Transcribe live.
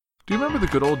Do you remember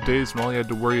the good old days when all you had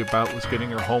to worry about was getting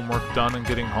your homework done and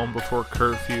getting home before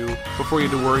curfew, before you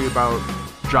had to worry about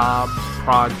jobs,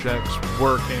 projects,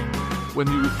 working, when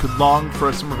you could long for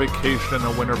a summer vacation and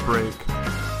a winter break?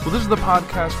 Well, this is the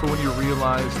podcast for when you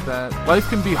realize that life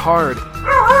can be hard.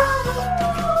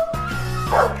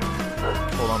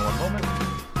 Hold on one moment.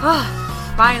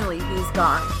 Finally, he's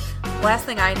gone. Last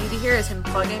thing I need to hear is him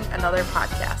plugging another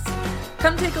podcast.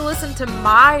 Come take a listen to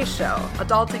my show,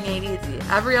 Adulting Ain't Easy,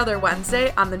 every other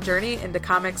Wednesday on the Journey into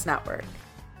Comics Network.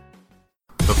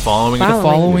 The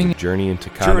following Journey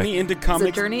into Comics. Journey into Comics.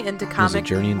 It's a Journey into Comics.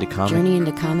 Journey into Comics. Journey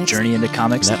into Comics. Journey into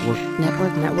Comics. Network.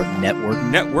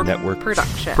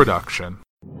 Production.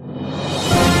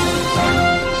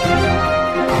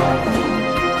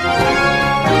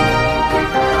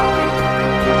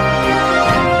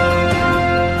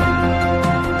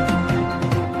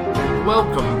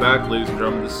 Welcome back, ladies and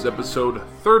gentlemen. This is episode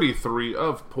 33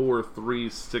 of Poor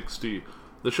 360,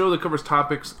 the show that covers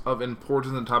topics of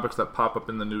importance and topics that pop up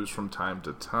in the news from time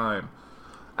to time.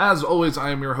 As always,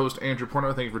 I am your host, Andrew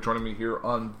Porno. Thank you for joining me here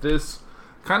on this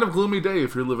kind of gloomy day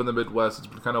if you live in the Midwest. It's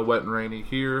been kind of wet and rainy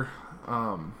here.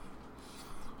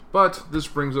 But this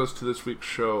brings us to this week's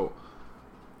show.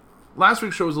 Last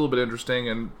week's show was a little bit interesting,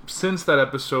 and since that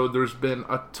episode, there's been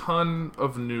a ton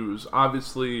of news.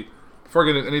 Obviously, before I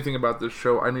get into anything about this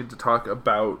show, I need to talk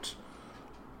about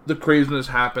the craziness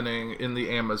happening in the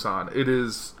Amazon. It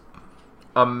is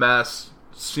a mess,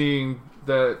 seeing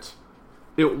that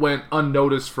it went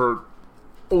unnoticed for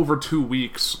over 2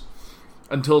 weeks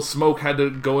until smoke had to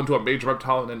go into a major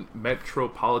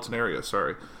metropolitan area,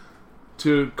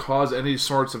 to cause any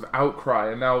sorts of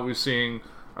outcry. And now we're seeing,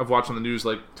 I've watched on the news,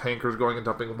 like tankers going and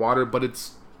dumping water, but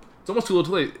it's almost too little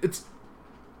too late. It's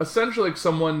essentially like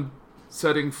someone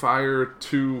setting fire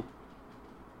to,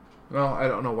 well, I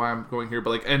don't know why I'm going here,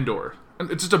 but like Endor.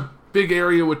 And it's just a big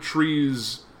area with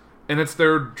trees, and it's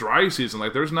their dry season.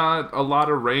 Like, there's not a lot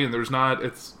of rain.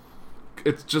 It's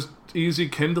just easy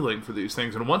kindling for these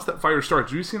things. And once that fire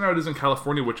starts, you've seen how it is in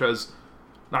California, which has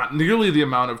not nearly the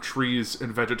amount of trees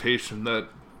and vegetation that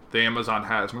the Amazon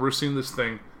has. And we're seeing this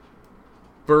thing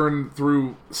burn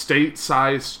through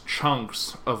state-sized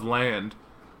chunks of land.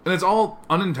 And it's all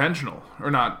unintentional. Or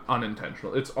not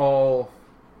unintentional. It's all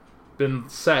been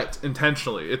set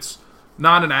intentionally. It's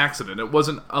not an accident. It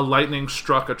wasn't a lightning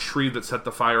struck a tree that set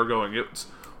the fire going. It's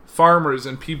farmers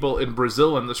and people in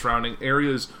Brazil and the surrounding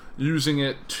areas using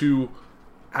it to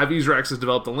have easier access to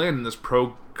develop the land in this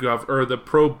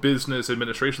pro-business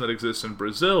administration that exists in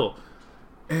Brazil.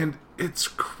 And it's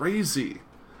crazy.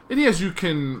 And yes, you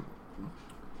can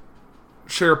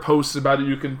share posts about it.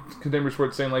 You can condemn your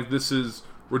sport saying, like,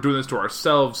 we're doing this to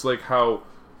ourselves, like how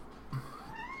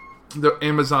the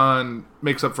Amazon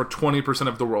makes up for 20%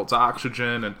 of the world's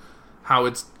oxygen, and how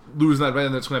it's losing that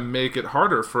and it's going to make it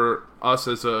harder for us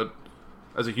as a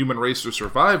human race to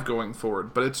survive going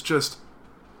forward. But it's just,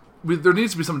 there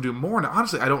needs to be something to do more. And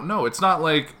honestly, I don't know. It's not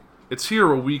like it's here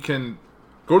where we can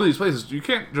go to these places. You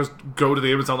can't just go to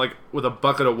the Amazon like with a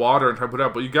bucket of water and try to put it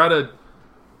out. But you gotta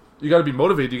be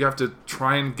motivated. You have to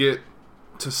try and get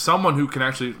to someone who can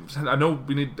actually, I don't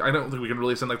think we can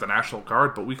really send like the National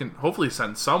Guard, but we can hopefully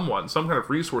send some kind of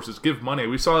resources, give money.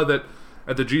 We saw that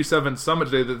at the G7 summit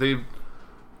today that they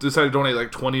decided to donate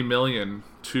like $20 million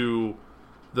to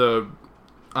the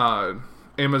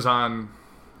Amazon,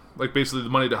 like basically the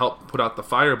money to help put out the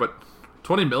fire. But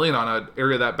 $20 million on an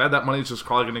area that bad, that money is just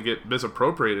probably going to get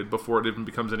misappropriated before it even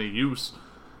becomes any use.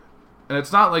 And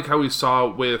it's not like how we saw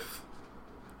with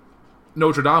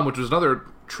Notre Dame, which was another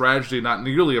tragedy, not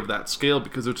nearly of that scale,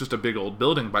 because it's just a big old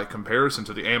building by comparison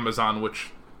to the Amazon, which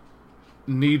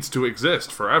needs to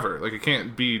exist forever. Like, it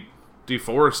can't be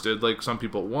deforested like some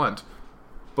people want.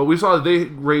 But we saw that they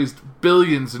raised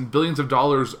billions and billions of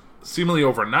dollars seemingly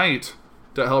overnight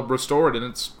to help restore it,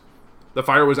 and the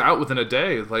fire was out within a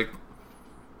day. Like,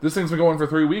 this thing's been going for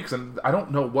 3 weeks, and I don't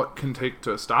know what can take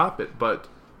to stop it, but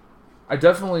I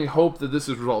definitely hope that this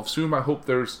is resolved soon. I hope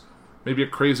there's maybe a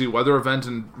crazy weather event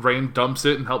and rain dumps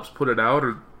it and helps put it out,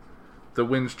 or the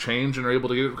winds change and are able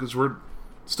to get it, because we're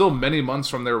still many months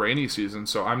from their rainy season,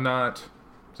 so I'm not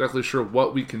exactly sure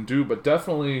what we can do. But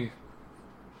definitely,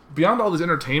 beyond all this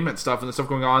entertainment stuff and the stuff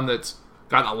going on that's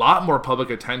got a lot more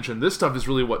public attention, this stuff is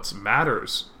really what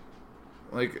matters.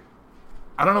 Like,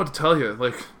 I don't know what to tell you.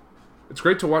 Like, it's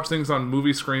great to watch things on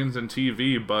movie screens and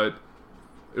TV, but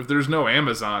if there's no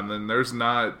Amazon, then there's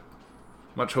not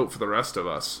much hope for the rest of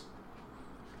us.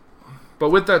 But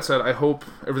with that said, I hope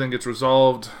everything gets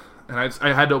resolved. And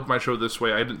I had to open my show this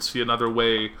way. I didn't see another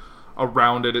way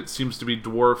around it. It seems to be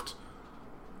dwarfed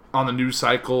on the news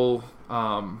cycle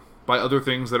by other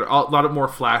things that are a lot more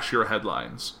flashier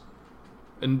headlines.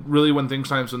 And really, when things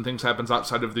happens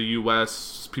outside of the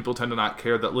U.S., people tend to not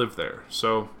care that live there.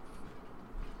 So,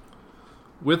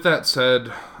 with that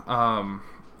said, I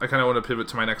kind of want to pivot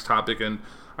to my next topic, and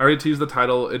I already teased the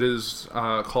title. It is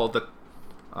called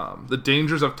the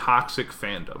Dangers of Toxic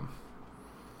Fandom.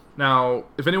 Now,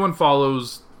 if anyone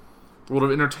follows the world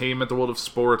of entertainment, the world of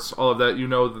sports, all of that, you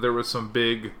know that there was some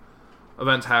big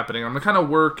events happening. I'm going to kind of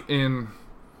work in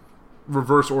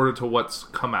reverse order to what's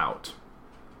come out.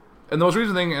 And the most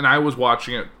recent thing, and I was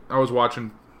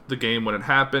watching the game when it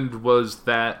happened, was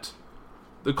that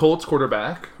the Colts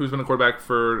quarterback, who's been a quarterback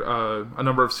for a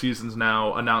number of seasons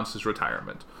now, announced his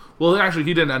retirement. Well, actually,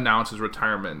 he didn't announce his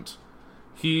retirement.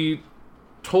 He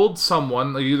told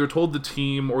someone, like, he either told the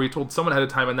team or he told someone ahead of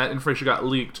time, and that information got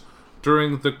leaked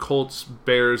during the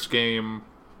Colts-Bears game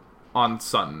on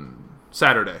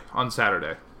Saturday.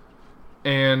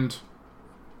 And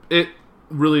it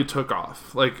really took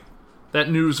off. Like, that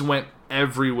news went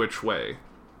every which way.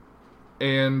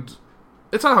 And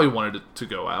it's not how he wanted it to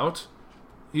go out.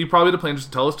 He probably had a plan just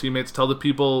to tell his teammates, tell the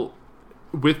people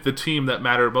with the team that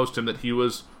mattered most to him that he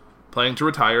was planning to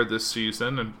retire this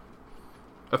season, and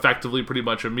effectively pretty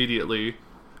much immediately.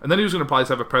 And then he was going to probably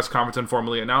have a press conference and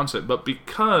formally announce it. But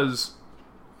because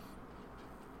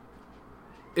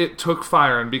it took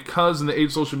fire, and because in the age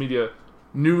of social media,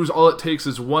 news, all it takes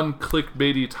is one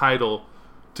clickbaity title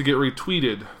to get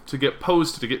retweeted, to get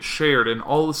posted, to get shared, and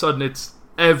all of a sudden it's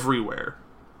everywhere.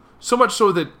 So much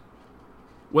so that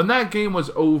when that game was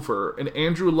over and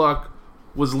Andrew Luck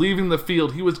was leaving the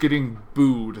field, he was getting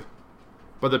booed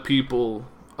by the people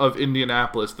of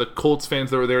Indianapolis, the Colts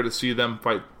fans that were there to see them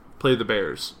play the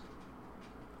Bears.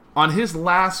 On his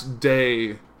last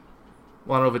day,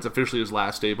 well, I don't know if it's officially his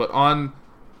last day, but on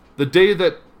the day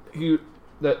that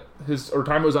his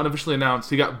retirement was unofficially announced,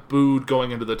 he got booed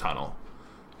going into the tunnel.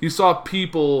 He saw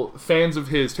people, fans of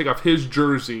his, take off his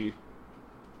jersey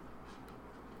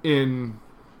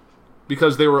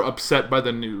because they were upset by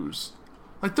the news.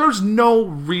 Like, there's no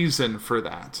reason for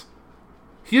that.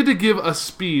 He had to give a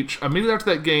speech immediately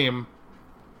after that game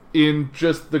in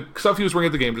just the stuff he was wearing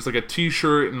at the game, just like a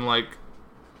t-shirt and like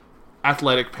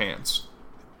athletic pants,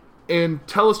 and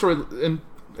tell a story and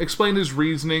explain his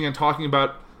reasoning and talking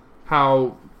about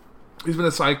how he's been in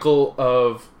a cycle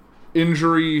of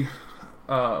injury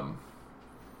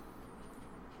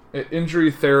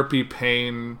therapy,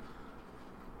 pain,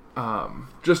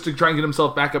 just to try and get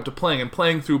himself back up to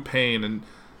playing through pain and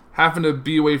having to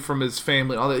be away from his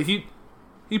family, all that.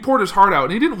 He poured his heart out,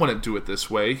 and he didn't want to do it this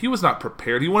way. He was not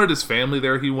prepared. He wanted his family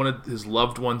there. He wanted his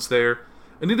loved ones there.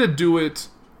 And he had to do it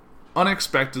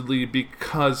unexpectedly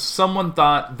because someone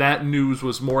thought that news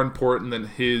was more important than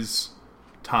his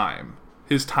time,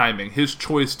 his timing, his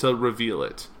choice to reveal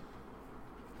it.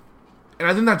 And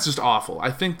I think that's just awful.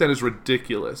 I think that is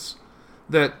ridiculous.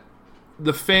 That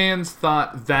the fans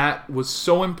thought that was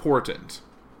so important.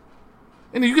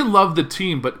 And you can love the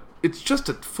team, but it's just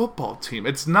a football team.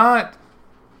 It's not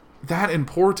that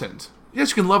important. Yes,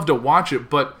 you can love to watch it,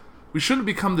 but we shouldn't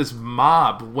become this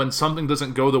mob when something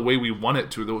doesn't go the way we want it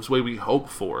to, the way we hope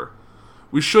for.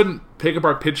 We shouldn't pick up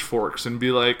our pitchforks and be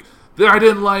like, I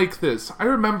didn't like this. I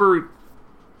remember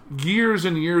years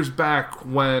and years back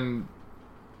when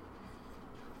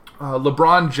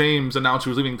LeBron James announced he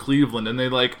was leaving Cleveland, and they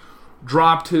like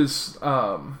dropped his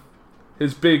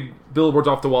big billboards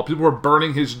off the wall. People were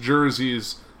burning his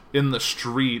jerseys in the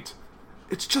street.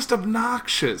 It's just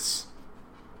obnoxious.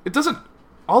 It doesn't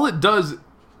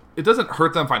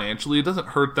hurt them financially. It doesn't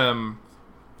hurt them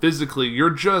physically. You're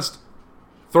just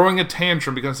throwing a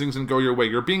tantrum because things didn't go your way.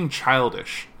 You're being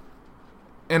childish.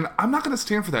 And I'm not going to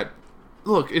stand for that.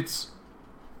 Look, you're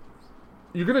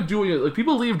going to do it. Like,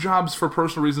 people leave jobs for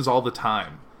personal reasons all the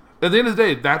time. At the end of the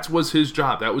day, that was his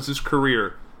job. That was his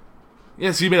career.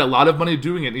 Yes, he made a lot of money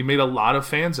doing it. He made a lot of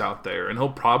fans out there. And he'll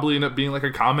probably end up being like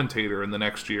a commentator in the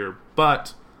next year.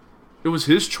 But it was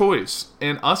his choice.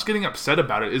 And us getting upset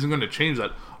about it isn't going to change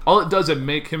that. All it does is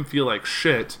make him feel like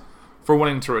shit for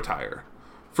wanting to retire.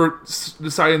 For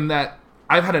deciding that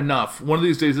I've had enough. One of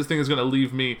these days, this thing is going to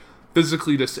leave me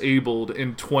physically disabled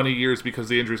in 20 years because of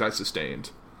the injuries I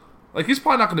sustained. Like, he's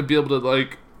probably not going to be able to,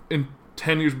 like, in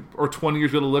 10 years or 20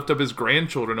 years, be able to lift up his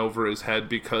grandchildren over his head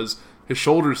because his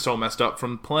shoulder's so messed up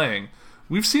from playing.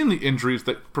 We've seen the injuries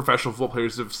that professional football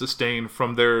players have sustained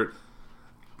from their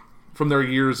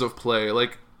years of play.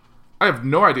 Like, I have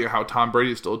no idea how Tom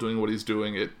Brady is still doing what he's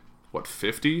doing at,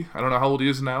 50? I don't know how old he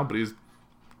is now, but he's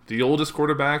the oldest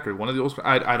quarterback or one of the oldest.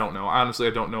 I don't know. Honestly,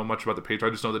 I don't know much about the Patriots. I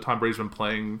just know that Tom Brady's been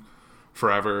playing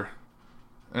forever.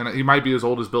 And he might be as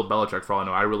old as Bill Belichick for all I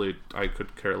know. I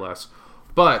could care less.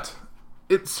 But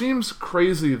it seems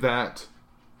crazy that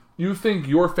you think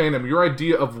your fandom, your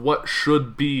idea of what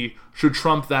should be, should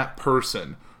trump that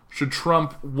person, should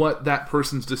trump what that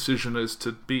person's decision is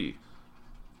to be.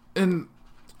 And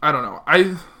I don't know.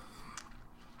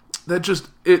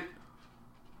 It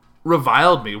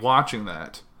reviled me watching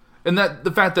that. And that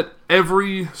the fact that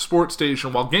every sports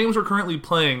station, while games were currently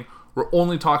playing, were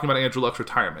only talking about Andrew Luck's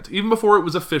retirement. Even before it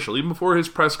was official, even before his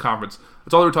press conference,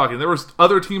 that's all they were talking. There was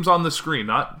other teams on the screen,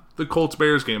 not the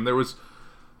Colts-Bears game. There was,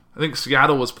 I think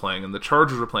Seattle was playing, and the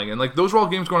Chargers were playing. And like those were all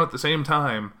games going on at the same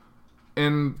time.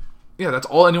 And yeah, that's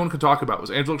all anyone could talk about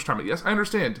was Andrew Luck's retirement. Yes, I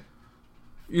understand.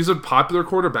 He's a popular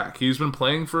quarterback. He's been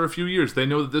playing for a few years. They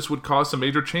know that this would cause some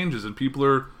major changes, and people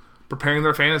are preparing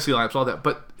their fantasy lineups, all that.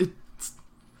 But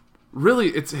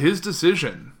it's his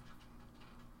decision.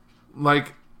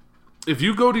 Like, if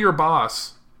you go to your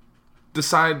boss,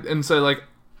 decide and say like,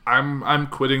 I'm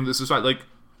quitting, this is fine. Like,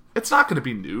 it's not going to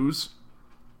be news.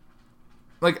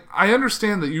 Like, I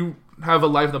understand that you have a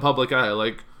life in the public eye.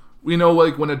 Like, we know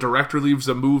like when a director leaves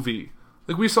a movie.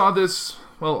 Like, we saw this.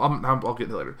 Well, I'll get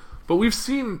into it later. But we've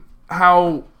seen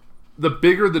how the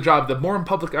bigger the job, the more in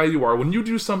public eye you are. When you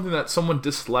do something that someone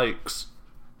dislikes,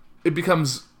 it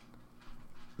becomes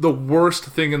the worst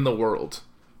thing in the world.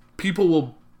 People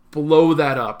will blow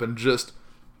that up and just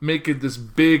make it this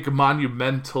big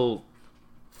monumental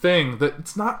thing that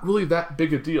it's not really that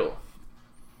big a deal.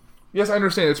 Yes, I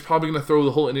understand it's probably going to throw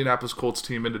the whole Indianapolis Colts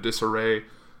team into disarray.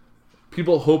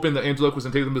 People hoping that Andrew Luck was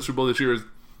going to take them to the Super Bowl this year is,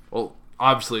 well,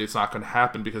 obviously it's not going to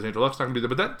happen because Andrew Luck's not going to be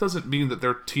there, but that doesn't mean that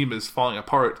their team is falling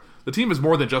apart. The team is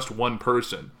more than just one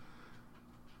person.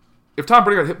 If Tom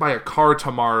Brady got hit by a car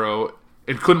tomorrow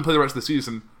and couldn't play the rest of the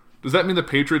season, does that mean the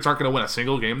Patriots aren't going to win a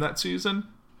single game that season?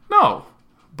 No.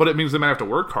 But it means they might have to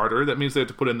work harder. That means they have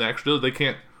to put in the extra. They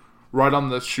can't ride on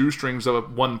the shoestrings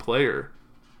of one player.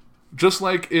 Just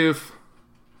like if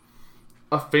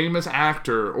a famous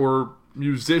actor or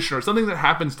musician or something that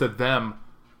happens to them,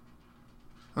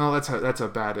 oh, that's a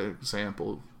bad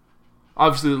example.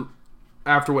 Obviously,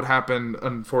 after what happened,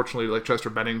 unfortunately, like Chester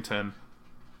Bennington,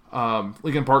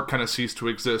 Linkin Park kind of ceased to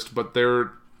exist. But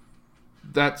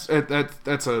that's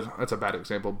a bad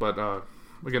example. But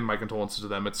again, my condolences to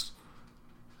them.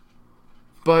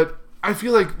 But I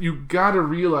feel like you gotta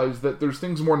realize that there's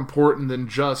things more important than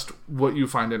just what you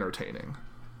find entertaining.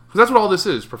 Because that's what all this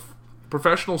is.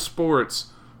 Professional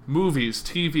sports, movies,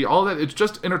 TV, all that, it's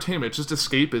just entertainment. It's just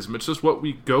escapism. It's just what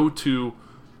we go to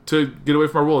get away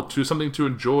from our world, to something to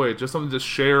enjoy, just something to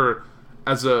share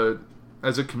as a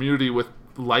community with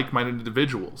like-minded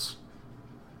individuals.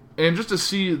 And just to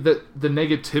see that the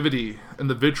negativity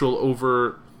and the vitriol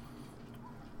over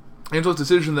Angela's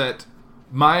decision that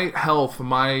my health,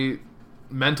 my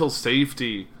mental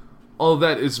safety, all of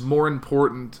that is more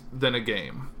important than a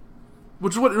game.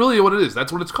 Which is what it is.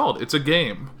 That's what it's called. It's a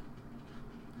game.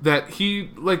 That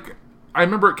I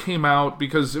remember it came out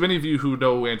because if any of you who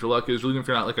know who Andrew Luck is, really if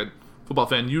you're not like a football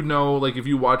fan, you know, like if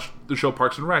you watch the show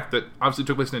Parks and Rec, that obviously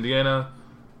took place in Indiana.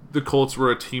 The Colts were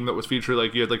a team that was featured,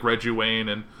 like you had like Reggie Wayne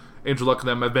and Andrew Luck and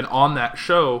them have been on that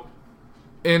show.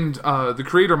 And the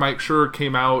creator, Mike Schur,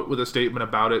 came out with a statement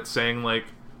about it saying, like,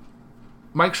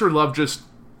 Mike Schur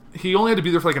he only had to be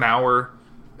there for like an hour,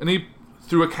 and he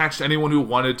threw a catch to anyone who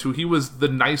wanted to. He was the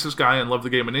nicest guy and loved the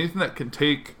game, and anything that can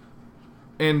take,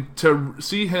 and to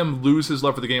see him lose his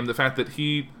love for the game, the fact that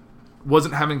he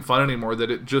wasn't having fun anymore, that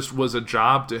it just was a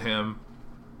job to him,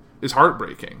 is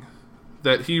heartbreaking.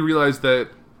 That he realized that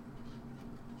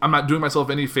I'm not doing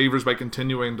myself any favors by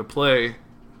continuing to play,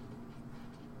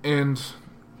 and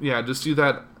yeah, just see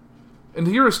that, and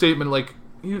to hear a statement like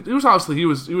he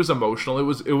was emotional.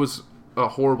 It was a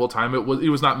horrible time. He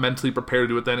was not mentally prepared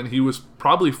to do it then, and he was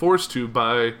probably forced to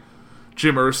by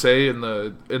Jim Irsay and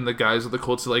the guys of the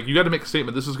Colts. Like, you got to make a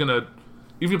statement. This is gonna,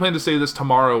 if you plan to say this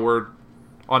tomorrow or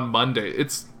on Monday,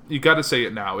 you got to say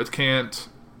it now. It can't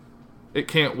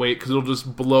wait because it'll just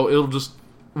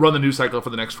run the news cycle for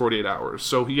the next 48 hours.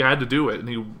 So he had to do it,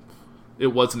 and it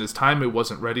wasn't his time. It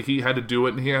wasn't ready. He had to do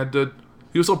it, and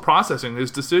he was still processing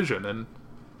his decision, and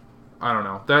I don't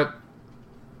know. That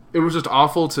it was just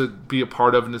awful to be a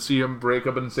part of and to see him break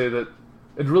up and say that,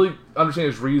 and really understand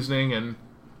his reasoning and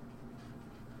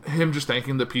him just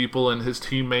thanking the people and his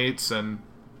teammates, and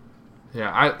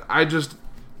yeah,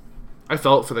 I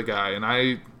felt for the guy, and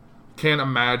I can't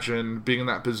imagine being in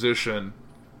that position.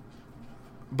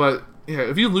 But yeah,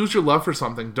 if you lose your love for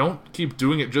something, don't keep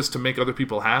doing it just to make other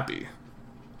people happy.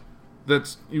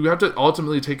 You have to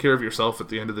ultimately take care of yourself at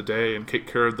the end of the day and take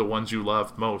care of the ones you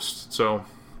love most. So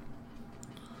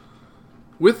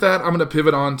with that, I'm going to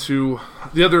pivot on to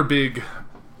the other big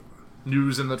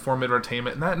news in the form of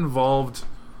entertainment, and that involved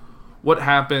what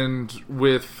happened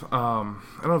with, I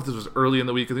don't know if this was early in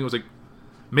the week, I think it was like,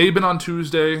 may have been on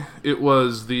Tuesday, it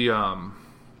was the,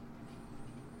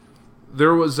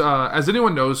 there was, as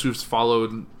anyone knows who's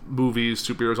followed movies,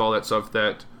 superheroes, all that stuff,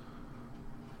 that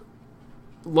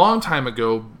long time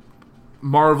ago,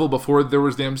 Marvel, before there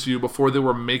was the MCU, before they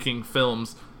were making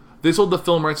films, they sold the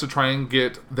film rights to try and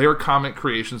get their comic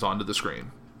creations onto the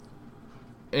screen.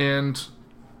 And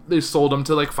they sold them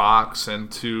to like Fox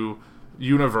and to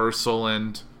Universal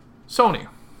and Sony.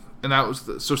 And that was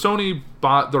so Sony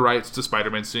bought the rights to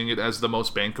Spider-Man, seeing it as the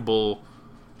most bankable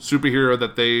superhero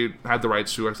that they had the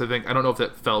rights to. I don't know if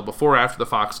that fell before or after the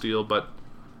Fox deal, but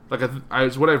like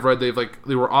as what I've read,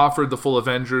 they were offered the full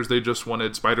Avengers. They just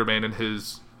wanted Spider-Man and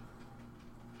his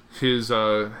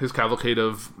cavalcade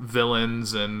of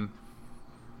villains and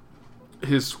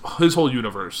his whole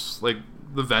universe, like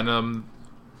the Venom,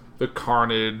 the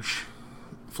Carnage,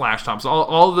 Flash Thompson,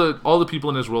 all the people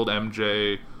in his world,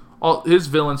 MJ, all his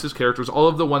villains, his characters, all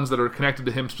of the ones that are connected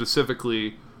to him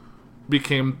specifically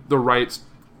became the rights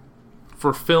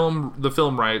for film. The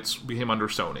film rights became under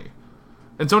Sony,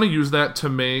 and Sony used that to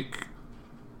make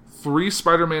 3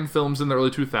 Spider-Man films in the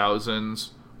early 2000s.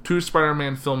 2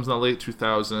 Spider-Man films in the late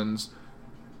 2000s,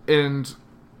 and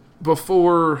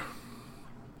before,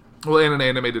 and an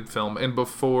animated film, and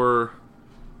before,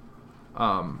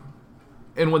 and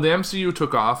when the MCU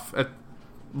took off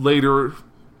later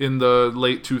in the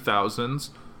late 2000s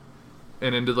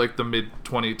and into like the mid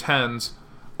 2010s,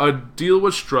 a deal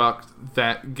was struck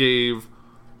that gave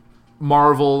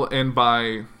Marvel, and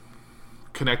by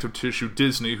connective tissue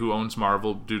Disney, who owns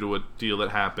Marvel, due to a deal that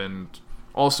happened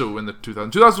also in the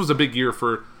 2000s. 2000 was a big year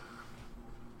for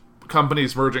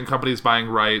companies merging, companies buying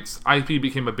rights. IP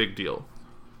became a big deal,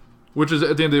 which is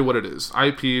at the end of the day what it is.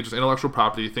 IP, just intellectual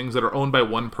property, things that are owned by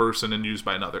one person and used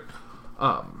by another.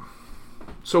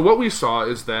 So what we saw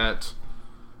is that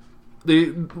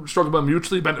they struck a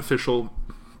mutually beneficial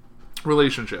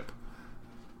relationship.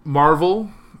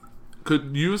 Marvel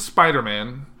could use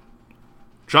Spider-Man,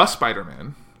 just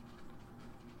Spider-Man,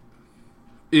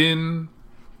 in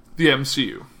the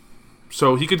MCU.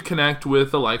 So he could connect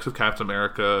with the likes of Captain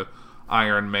America,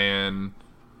 Iron Man,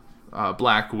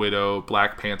 Black Widow,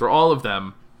 Black Panther, all of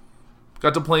them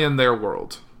got to play in their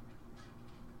world.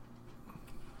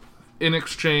 In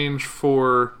exchange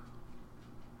for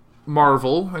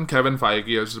Marvel and Kevin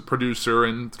Feige as a producer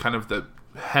and kind of the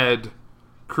head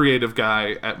creative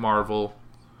guy at Marvel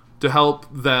to help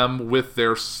them with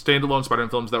their standalone Spider-Man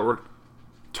films that were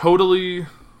totally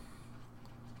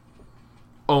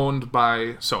owned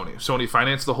by Sony. Sony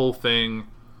financed the whole thing,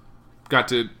 got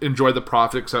to enjoy the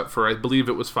profit, except for, I believe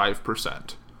it was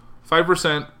 5%.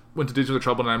 5% went to Disney with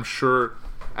Trouble, and I'm sure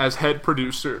as head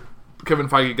producer, Kevin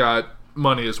Feige got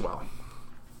money as well.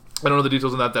 I don't know the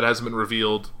details on that. That hasn't been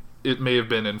revealed. It may have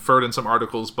been inferred in some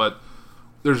articles, but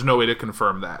there's no way to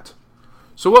confirm that.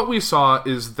 So what we saw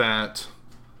is that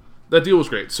deal was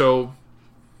great. So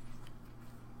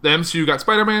the MCU got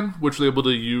Spider-Man, which they were able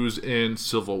to use in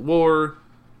Civil War,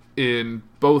 in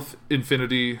both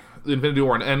Infinity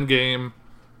War and Endgame,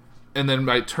 and then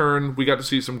by turn, we got to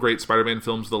see some great Spider-Man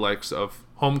films, the likes of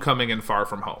Homecoming and Far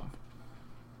From Home.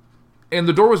 And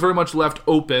the door was very much left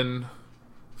open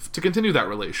to continue that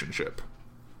relationship.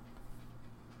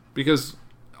 Because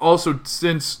also,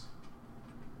 since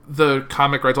the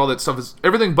comic rights, all that stuff is,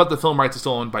 everything but the film rights is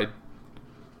still owned by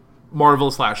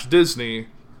Marvel/Disney,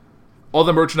 all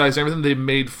the merchandise, everything they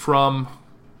made from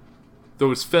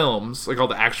those films, like all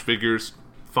the action figures,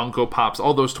 Funko Pops,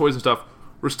 all those toys and stuff,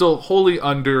 were still wholly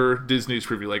under Disney's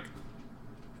preview. Like,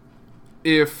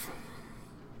 if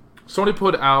Sony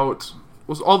put out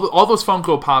was all those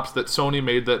Funko Pops that Sony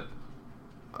made that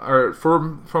are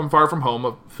from Far From Home,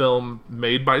 a film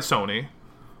made by Sony,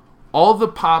 all the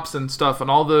pops and stuff and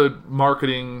all the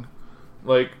marketing,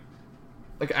 like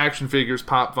action figures,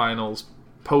 pop vinyls,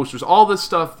 posters, all this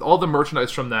stuff, all the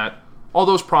merchandise from that, all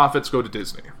those profits go to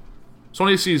Disney.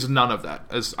 Sony sees none of that,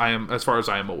 as far as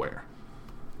I am aware.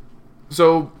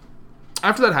 So,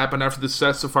 after that happened, after the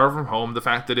success of Far From Home, the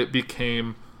fact that it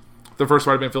became the first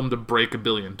Spider-Man film to break $1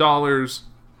 billion,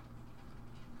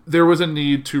 there was a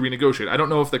need to renegotiate. I don't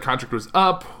know if the contract was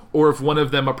up, or if one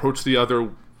of them approached the other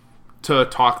to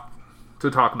talk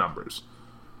numbers.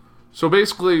 So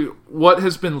basically, what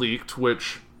has been leaked,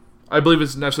 which I believe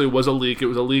was a leak. It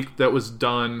was a leak that was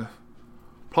done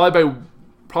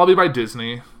probably by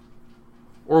Disney,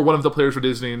 or one of the players for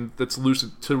Disney that's loose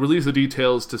to release the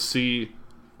details to see,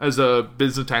 as a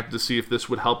business tactic, to see if this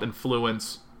would help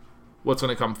influence what's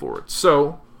going to come forward.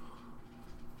 So,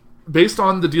 based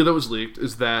on the deal that was leaked,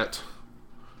 is that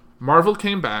Marvel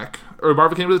came to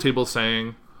the table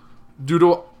saying, due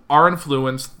to our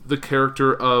influence, the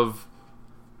character of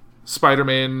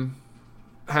Spider-Man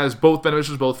has both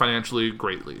benefited both financially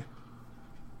greatly.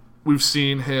 We've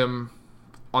seen him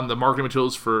on the marketing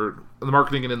materials for the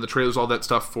marketing and in the trailers, all that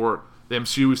stuff for the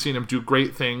MCU. We've seen him do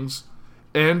great things.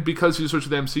 And because he's switched to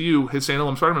the MCU, his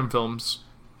standalone Spider-Man films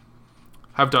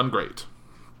have done great.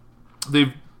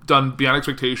 They've done beyond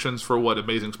expectations for what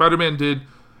Amazing Spider-Man did,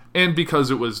 and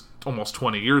because it was almost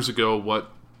 20 years ago,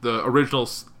 what the original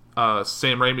Sam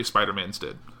Raimi Spider-Mans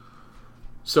did.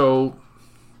 So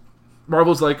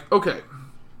Marvel's like, okay,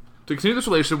 to continue this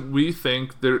relationship, we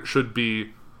think there should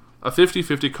be a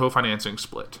 50-50 co-financing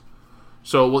split.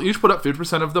 So we'll each put up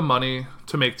 50% of the money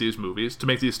to make these movies, to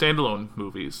make these standalone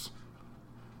movies.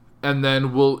 And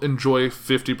then we'll enjoy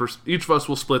 50%. Each of us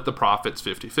will split the profits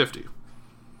 50-50.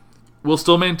 We'll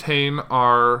still maintain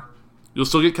our... You'll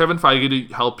still get Kevin Feige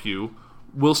to help you.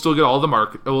 We'll still get all the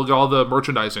we'll get all the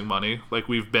merchandising money, like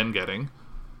we've been getting.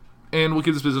 And we'll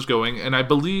keep this business going. And I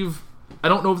believe... I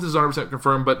don't know if this is 100%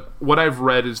 confirmed, but what I've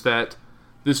read is that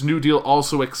this new deal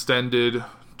also extended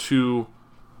to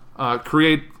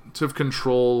creative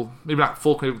control, maybe not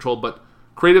full creative control, but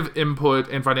creative input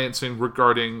and financing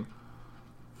regarding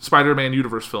Spider-Man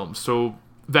universe films. So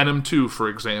Venom 2, for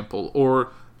example,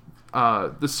 or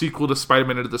the sequel to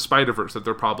Spider-Man Into the Spider-Verse that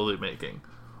they're probably making.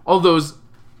 All those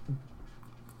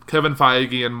Kevin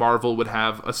Feige and Marvel would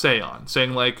have a say on,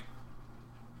 saying like,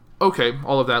 okay,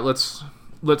 all of that, let's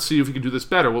see if we can do this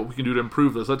better, what we can do to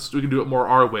improve this. We can do it more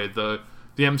our way, the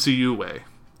MCU way,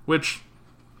 which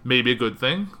may be a good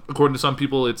thing. According to some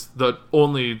people, it's the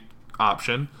only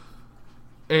option.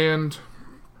 And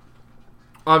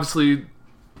obviously,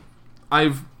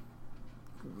 I'm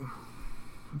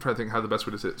trying to think how the best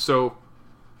way to say it. So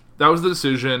that was the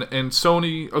decision, and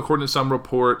Sony, according to some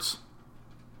reports,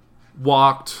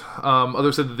 walked.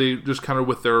 Others said that they just kind of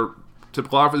with their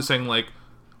typical offer, saying like,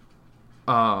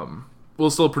 we'll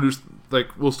still provide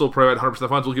 100% of the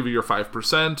funds. We'll give you your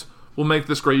 5%. We'll make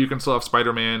this great. You can still have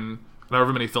Spider-Man,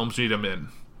 however many films you need him in.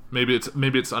 Maybe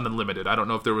it's unlimited. I don't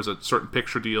know if there was a certain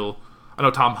picture deal. I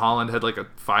know Tom Holland had like a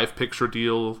 5-picture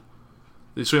deal.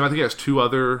 So I think he has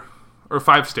 5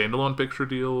 standalone picture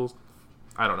deals.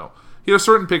 I don't know. He had a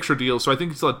certain picture deal, so I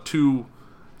think he still had 2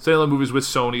 standalone movies with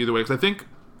Sony either way. Because I think,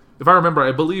 if I remember,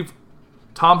 I believe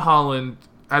Tom Holland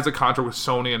has a contract with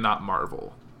Sony and not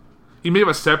Marvel. He may have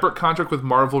a separate contract with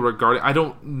Marvel regarding... I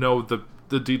don't know the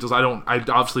details.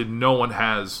 Obviously, no one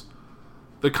has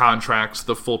the contracts,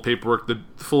 the full paperwork, the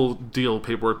full deal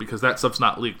paperwork, because that stuff's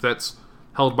not leaked. That's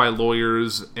held by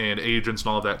lawyers and agents and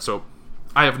all of that. So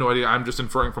I have no idea. I'm just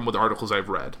inferring from what the articles I've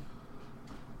read.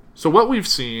 So what we've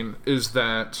seen is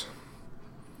that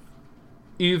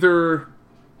either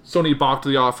Sony balked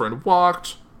the offer and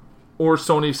walked, or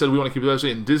Sony said we want to keep it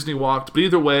and Disney walked. But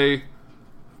either way,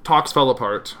 talks fell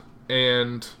apart,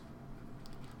 and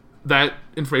that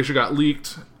information got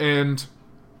leaked, and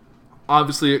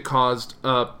obviously it caused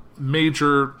a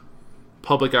major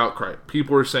public outcry.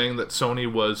 People were saying that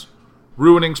Sony was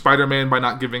ruining Spider-Man by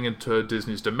not giving in to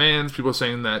Disney's demands. People were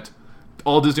saying that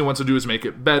all Disney wants to do is make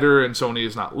it better, and Sony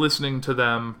is not listening to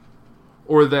them.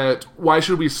 Or that, why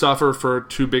should we suffer for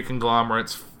 2 big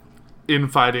conglomerates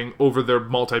infighting over their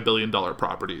multi-billion-dollar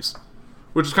properties?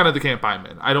 Which is kind of the camp I'm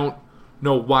in. I don't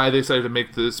know why they decided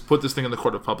to put this thing in the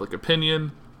court of public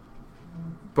opinion.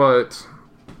 But,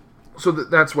 so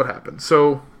that's what happened.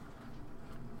 So,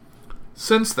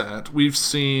 since that, we've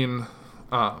seen,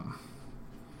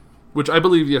 which I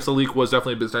believe, yes, the leak was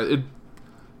definitely a business.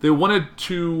 They wanted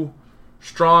to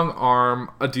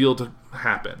strong-arm a deal to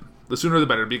happen. The sooner the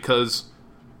better, because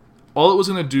all it was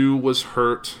going to do was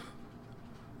hurt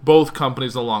both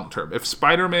companies in the long term. If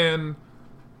Spider-Man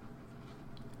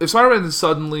is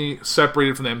suddenly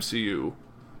separated from the MCU,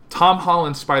 Tom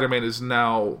Holland's Spider-Man is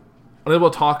now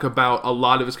unable to talk about a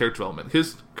lot of his character development.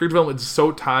 His character development is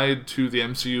so tied to the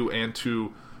MCU and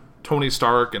to Tony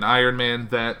Stark and Iron Man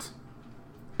that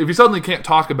if he suddenly can't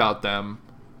talk about them,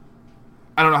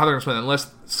 I don't know how they're going to explain that,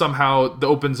 unless somehow that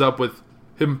opens up with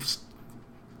him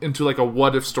into like a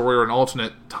what-if story or an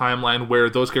alternate timeline where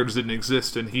those characters didn't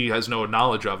exist and he has no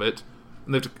knowledge of it,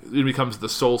 and it becomes the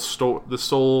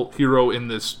sole hero in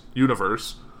this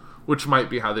universe, which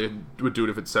might be how they would do it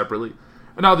if it's separately.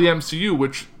 And now the MCU,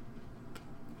 which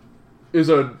is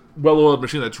a well-oiled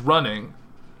machine that's running,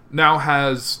 now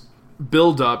has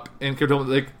build-up and character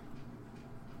development. Like,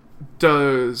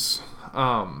 does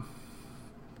Doctor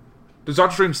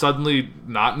Strange suddenly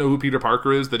not know who Peter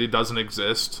Parker is, that he doesn't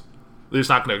exist? They're just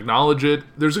not going to acknowledge it.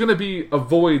 There's going to be a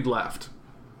void left.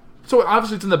 So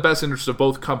obviously it's in the best interest of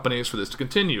both companies for this to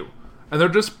continue. And they're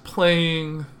just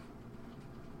playing...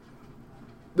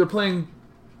 They're playing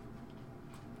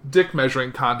dick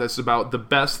measuring contest about the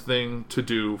best thing to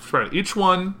do. Each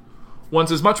one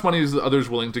wants as much money as the other's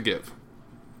willing to give.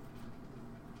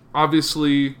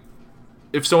 Obviously,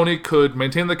 if Sony could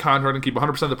maintain the contract and keep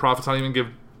 100% of the profits, not even give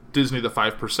Disney the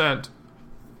 5%,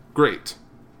 great.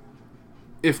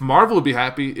 If Marvel would be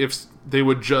happy if they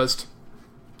would just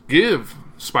give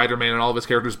Spider-Man and all of his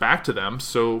characters back to them,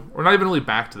 or not even really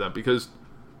back to them, because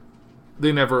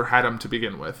they never had them to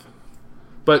begin with.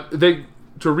 But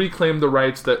to reclaim the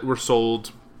rights that were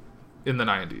sold in the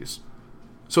 90s.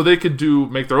 So they could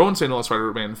make their own standalone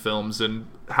Spider-Man films and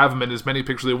have them in as many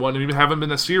pictures they want, and even have them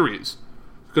in a series.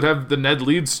 Could have the Ned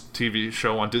Leeds TV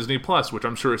show on Disney Plus, which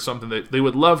I'm sure is something that they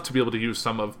would love to be able to use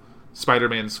some of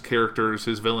Spider-Man's characters,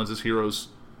 his villains, his heroes.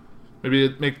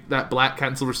 Maybe make that Black Cat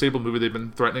and Silver Sable movie they've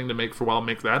been threatening to make for a while,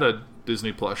 make that a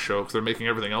Disney Plus show, because they're making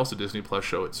everything else a Disney Plus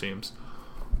show, it seems.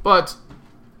 But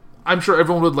I'm sure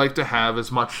everyone would like to have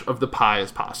as much of the pie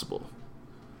as possible.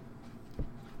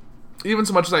 Even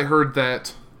so much as I heard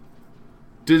that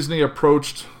Disney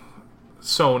approached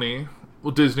Sony,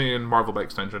 Disney and Marvel by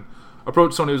extension,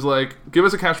 approached Sony, was like, give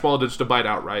us a cash wallet just to buy it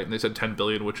outright, and they said $10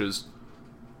 billion, which is,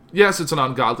 yes, it's an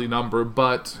ungodly number,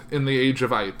 but in the age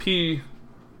of IP,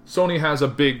 Sony has a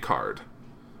big card.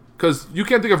 Because you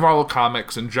can't think of Marvel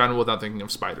Comics in general without thinking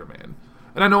of Spider-Man.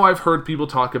 And I know I've heard people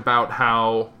talk about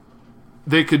how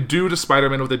they could do to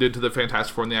Spider-Man what they did to the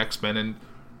Fantastic Four and the X-Men and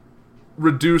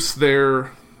reduce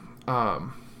their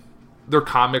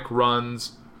comic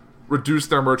runs, reduce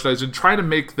their merchandise, and try to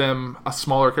make them a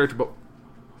smaller character. But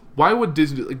why would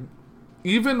Disney...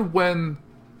 even before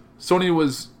Sony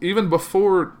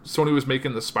was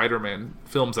making the Spider-Man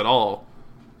films at all,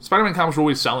 Spider-Man comics were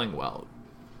always selling well.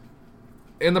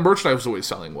 And the merchandise was always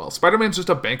selling well. Spider-Man's just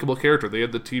a bankable character. They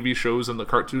had the TV shows and the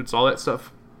cartoons, all that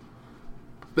stuff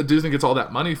that Disney gets all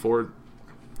that money for.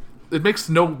 It makes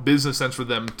no business sense for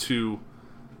them to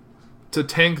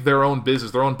tank their own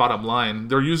business, their own bottom line.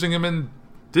 They're using him in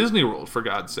Disney World, for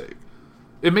God's sake.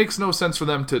 It makes no sense for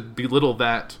them to belittle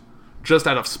that just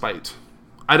out of spite.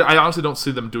 I honestly don't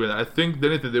see them doing that. I think, if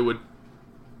anything, they would...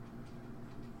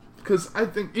 Because I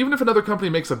think, even if another company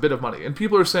makes a bit of money, and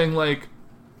people are saying, like,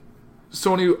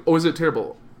 Sony, is it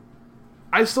terrible?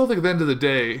 I still think at the end of the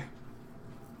day,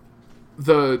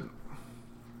 the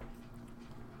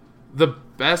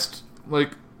best,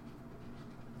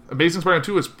 Amazing Spider-Man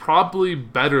 2 is probably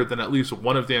better than at least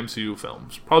one of the MCU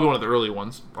films. Probably one of the early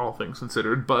ones, all things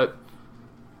considered, and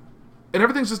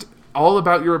everything's just all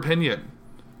about your opinion.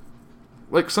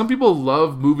 Some people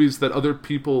love movies that other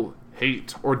people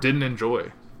hate or didn't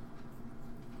enjoy.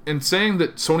 And saying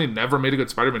that Sony never made a good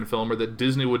Spider-Man film or that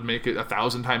Disney would make it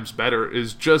 1,000 times better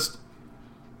is just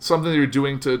something that you're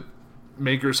doing to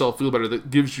make yourself feel better,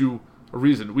 that gives you a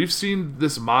reason. We've seen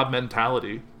this mob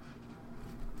mentality,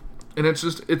 and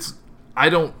I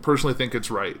don't personally think it's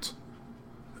right.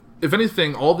 If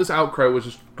anything, all this outcry was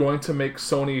just going to make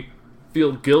Sony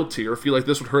feel guilty or feel like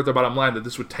this would hurt their bottom line, that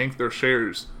this would tank their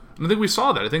shares. And I think we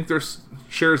saw that. I think their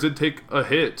shares did take a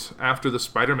hit after the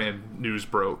Spider-Man news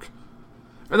broke.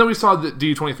 And then we saw the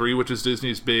D23, which is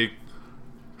Disney's big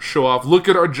show-off. Look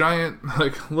at our giant,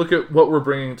 look at what we're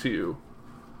bringing to you.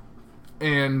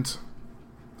 And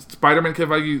Spider-Man,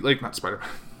 Kevin Feige, not Spider-Man.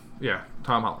 Yeah,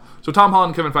 Tom Holland. So Tom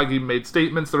Holland and Kevin Feige made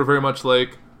statements that are very much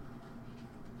like,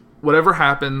 whatever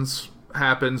happens,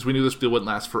 happens. We knew this deal wouldn't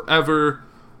last forever.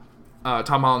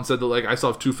 Tom Holland said that, I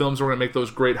still have 2 films, we're going to make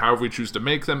those great however we choose to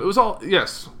make them. It was all,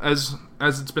 yes, as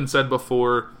it's been said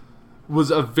before, was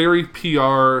a very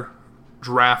PR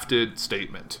drafted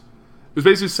statement. It was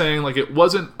basically saying, it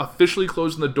wasn't officially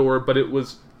closing the door, but it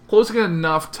was closing it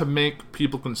enough to make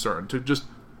people concerned, to just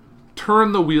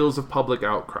turn the wheels of public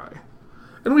outcry.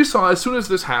 And we saw, as soon as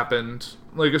this happened,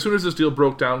 as soon as this deal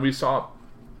broke down, we saw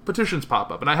petitions pop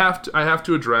up. And I have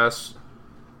to address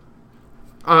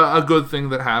a good thing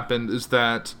that happened is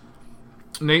that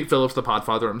Nate Phillips, the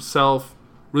Podfather himself,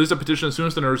 released a petition as soon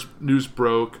as the news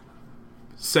broke,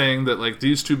 saying that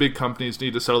these 2 big companies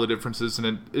need to settle the differences, and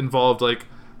it involved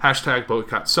hashtag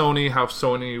boycott Sony, how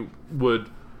Sony would...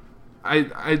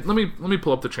 let me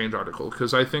pull up the Change article,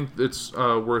 because I think it's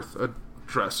worth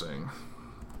addressing.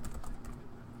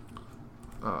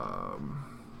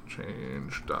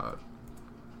 Change.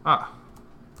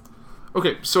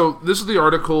 Okay, so this is the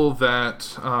article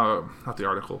that... not the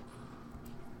article.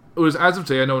 It was as of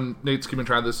today. I know Nate's keeping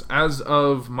track of this. As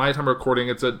of my time of recording,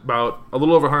 it's about a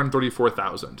little over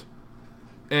 134,000.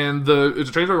 And it's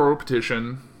a Change.org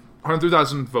petition.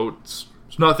 103,000 votes.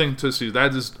 It's nothing to see.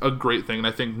 That is a great thing. And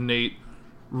I think Nate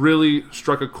really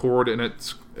struck a chord, and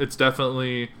it's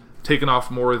definitely taken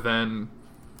off more than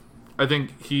I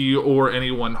think he or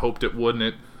anyone hoped it would. And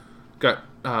it got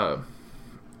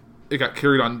it got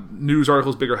carried on news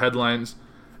articles, bigger headlines,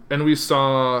 and we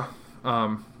saw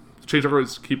change.org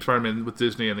keep Spider-Man with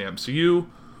Disney and the MCU,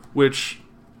 which,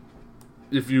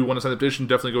 if you want to sign the petition,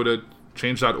 definitely go to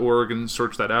change.org and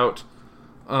search that out.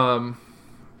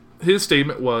 His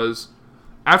statement was,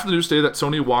 after the news today that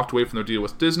Sony walked away from their deal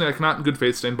with Disney, I cannot in good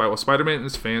faith stand by while Spider-Man and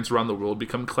his fans around the world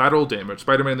become collateral damage.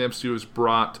 Spider-Man and the MCU has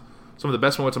brought some of the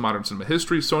best moments of modern cinema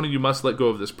history. Sony, you must let go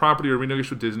of this property or renegotiate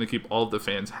with Disney to keep all of the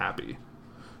fans happy.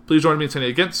 Please join me in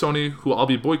standing against Sony, who I'll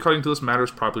be boycotting until this matter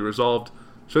is properly resolved.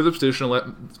 Share the petition and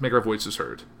let's make our voices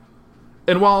heard.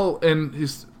 And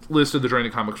he's listed the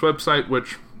Journey Comics website,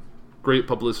 which, great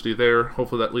publicity there.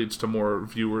 Hopefully that leads to more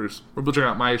viewers. We're checking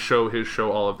out my show, his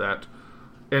show, all of that.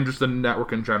 And just the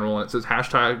network in general. And it says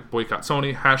hashtag boycott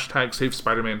Sony, hashtag save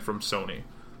Spider-Man from Sony.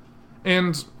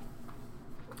 And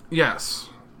yes,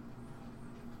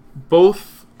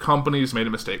 both companies made a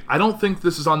mistake. I don't think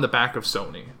this is on the back of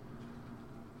Sony.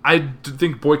 I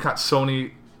think boycott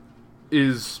Sony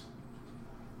is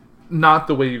not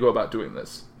the way you go about doing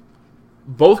this.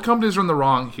 Both companies are in the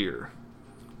wrong here.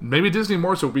 Maybe Disney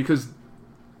more so, because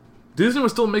Disney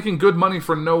was still making good money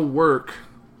for no work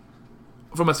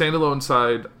from a standalone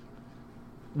side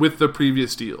with the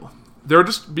previous deal. They're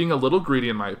just being a little greedy,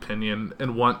 in my opinion,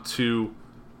 and want to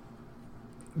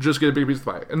just get a big piece of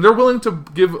the pie. And they're willing to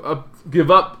give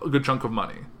up a good chunk of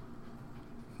money.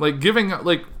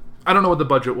 I don't know what the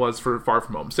budget was for Far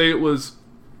From Home. Say it was,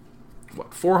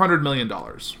 $400 million.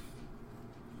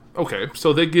 Okay,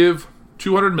 so they give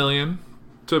 $200 million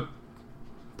to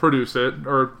produce it,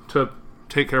 or to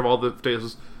take care of all the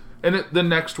phases, and the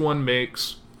next one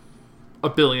makes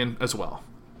 $1 billion as well.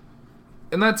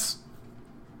 And that's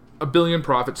 $1 billion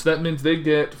profit. So that means they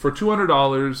get, for $200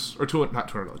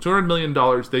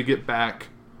 million, they get back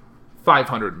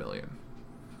 $500 million.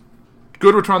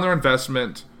 Good return on their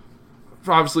investment,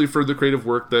 obviously, for the creative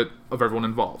work of everyone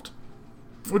involved.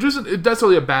 Which isn't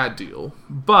necessarily a bad deal,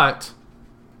 but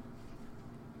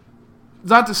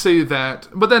not to say that.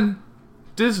 But then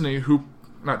Sony,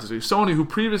 who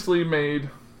previously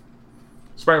made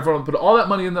Spider-Man, put all that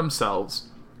money in themselves,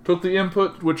 took the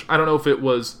input, which I don't know if it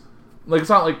was, it's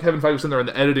not like Kevin Feige was in there in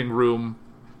the editing room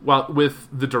with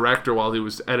the director while he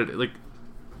was editing.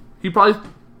 He probably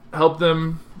helped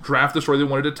them draft the story they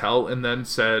wanted to tell, and then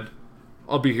said,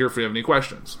 I'll be here if you have any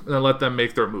questions, and then let them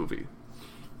make their movie.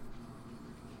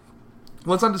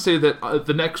 Well, that's not to say that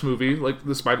the next movie,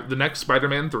 the next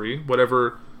Spider-Man 3,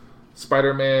 whatever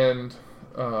Spider-Man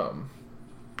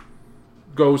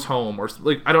Goes Home, or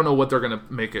I don't know what they're gonna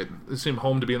make it. It seemed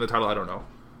Home to be in the title. I don't know.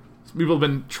 People have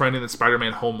been trending that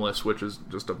Spider-Man Homeless, which is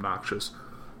just obnoxious.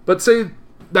 But say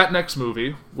that next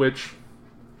movie, which,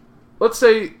 let's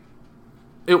say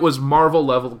it was Marvel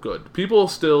level good. People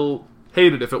still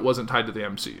hate it if it wasn't tied to the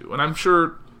MCU, and I'm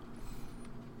sure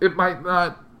it might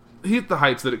not hit the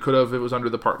heights that it could have if it was under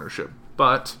the partnership.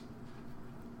 But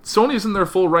Sony's in their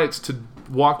full rights to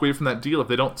walk away from that deal if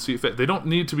they don't see fit. They don't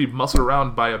need to be muscled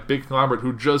around by a big conglomerate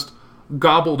who just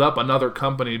gobbled up another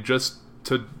company just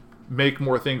to make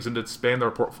more things and to expand their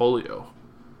portfolio.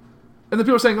 And then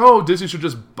people are saying, oh, Disney should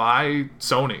just buy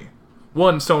Sony.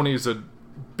 One, Sony's a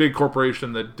big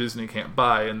corporation that Disney can't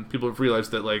buy, and people have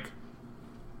realized that,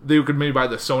 they could maybe buy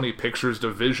the Sony Pictures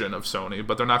division of Sony,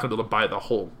 but they're not going to be able to buy the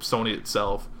whole Sony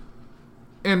itself.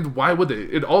 And why would they?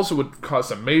 It also would cause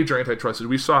some major antitrust.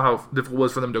 We saw how difficult it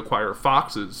was for them to acquire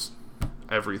Fox's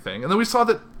everything. And then we saw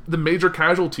that the major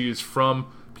casualties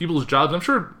from people's jobs, I'm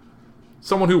sure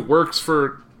someone who works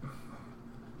for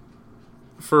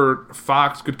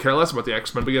Fox could care less about the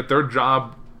X-Men, but yet their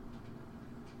job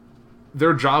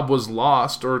was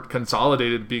lost or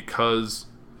consolidated because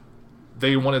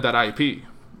they wanted that IP,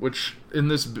 which in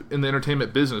the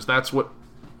entertainment business, that's what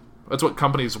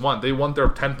companies want. They want their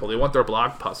tentpole. They want their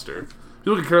blockbuster.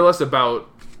 People could care less about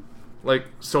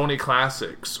Sony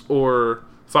Classics or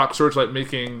Fox Searchlight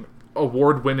making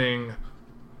award-winning,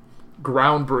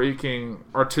 groundbreaking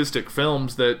artistic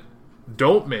films that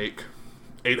don't make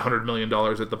 $800 million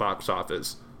at the box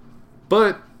office,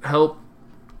 but help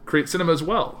create cinema as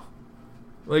well.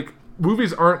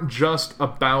 Movies aren't just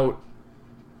about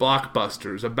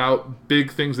blockbusters, about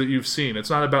big things that you've seen.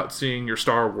 It's not about seeing your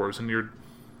Star Wars and your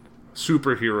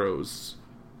superheroes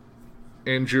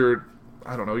and your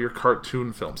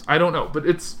cartoon films. I don't know, but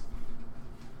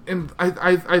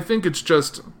I think it's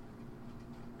just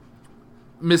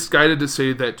misguided to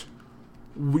say that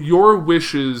your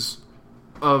wishes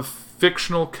of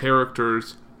fictional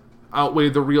characters outweigh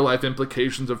the real life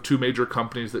implications of two major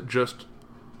companies that just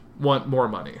want more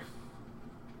money.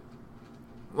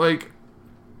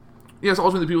 Yes,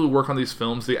 ultimately the people who work on these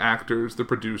films, the actors, the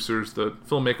producers, the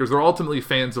filmmakers, they're ultimately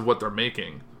fans of what they're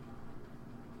making.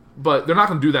 but they're not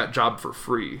going to do that job for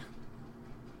free.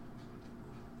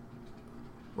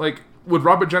 Like, would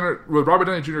Robert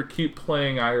Downey Jr. keep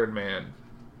playing Iron Man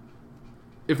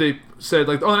if they said,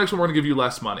 like, oh, the next one we're going to give you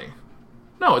less money?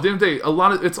 No, at the end of the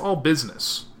day, it's all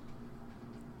business.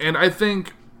 And I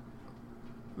think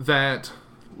that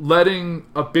letting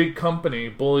a big company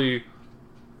bully,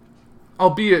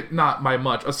 albeit not by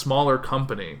much, a smaller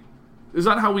company, is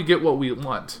not how we get what we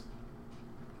want.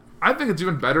 I think it's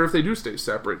even better if they do stay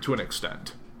separate to an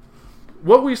extent.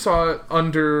 What we saw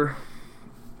under...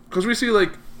 Because we see,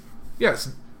 like,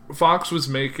 yes, Fox was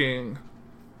making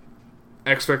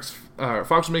like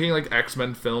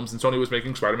X-Men films, and Sony was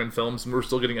making Spider-Man films, and we're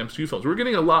still getting MCU films. We're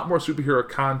getting a lot more superhero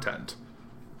content.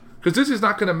 Because Disney's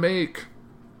not going to make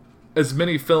as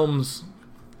many films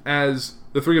as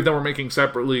the three of them were making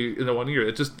separately in the 1 year.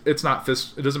 It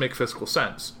doesn't make fiscal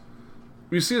sense.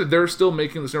 We see that they're still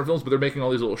making the same films, but they're making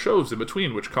all these little shows in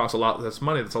between, which cost a lot less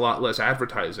money. That's a lot less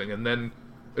advertising, and then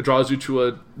it draws you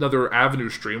to another avenue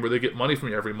stream where they get money from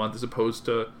you every month as opposed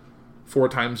to 4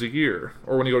 times a year,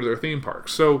 or when you go to their theme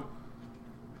parks. So,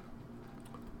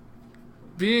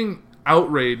 being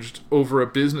outraged over a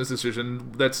business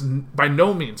decision that's by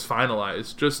no means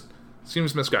finalized just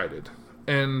seems misguided.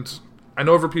 And I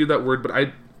know I've repeated that word, but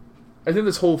I think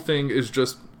this whole thing is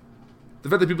just the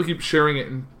fact that people keep sharing it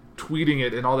and tweeting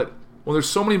it and all that. Well, there's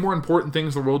so many more important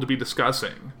things in the world to be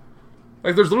discussing.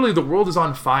 Like, there's literally, the world is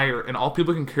on fire, and all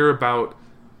people can care about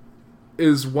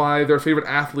is why their favorite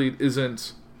athlete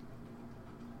isn't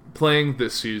playing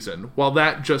this season, while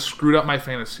that just screwed up my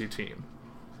fantasy team.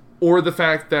 Or the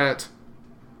fact that,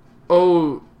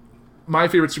 oh, my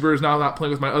favorite superhero is now not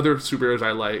playing with my other superheroes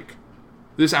I like.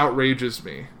 This outrages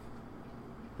me.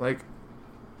 Like,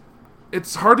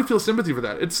 it's hard to feel sympathy for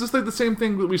that. It's just like the same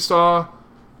thing that we saw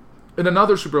in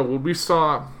another superhero world. We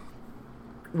saw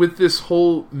with this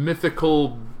whole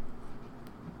mythical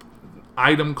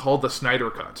item called the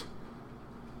Snyder Cut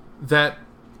that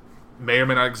may or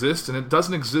may not exist, and it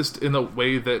doesn't exist in the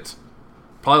way that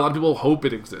probably a lot of people hope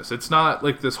it exists. It's not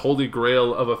like this holy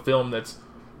grail of a film that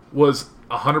was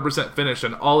 100% finished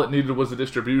and all it needed was the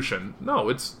distribution. No,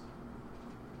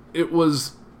 it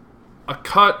was a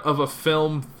cut of a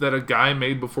film that a guy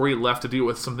made before he left to deal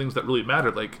with some things that really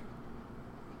mattered. Like,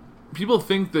 people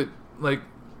think that, like,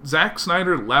 Zack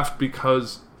Snyder left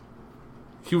because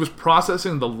he was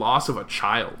processing the loss of a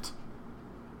child.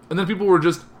 And then people were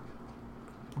just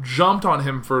jumped on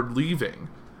him for leaving.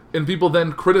 And people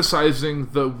then criticizing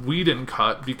the Whedon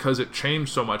cut because it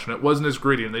changed so much and it wasn't as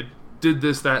gritty and they did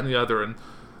this, that, and the other, and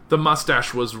the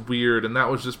mustache was weird, and that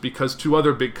was just because 2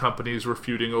 other big companies were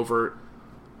feuding over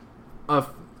a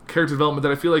character development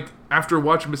that I feel like after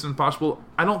watching Mission Impossible,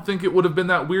 I don't think it would have been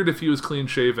that weird if he was clean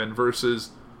shaven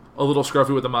versus a little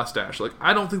scruffy with a mustache. Like,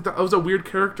 I don't think that was a weird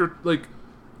character. Like,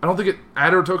 I don't think it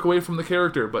added or took away from the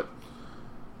character, but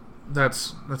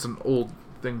that's an old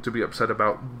thing to be upset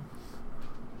about.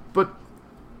 But,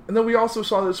 and then we also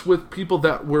saw this with people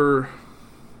that were,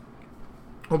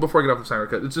 well, before I get off the Snyder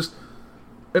Cut, it's just,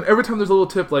 and every time there's a little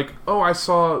tip, like, oh, I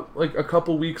saw, like, a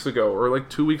couple weeks ago, or, like,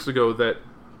 2 weeks ago, that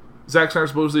Zack Snyder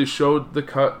supposedly showed the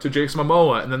cut to Jason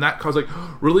Momoa, and then that caused, like,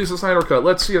 release the Snyder Cut,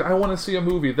 let's see it, I want to see a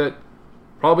movie that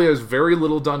probably has very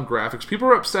little done graphics. People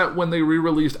were upset when they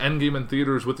re-released Endgame in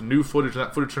theaters with new footage, and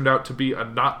that footage turned out to be a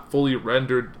not fully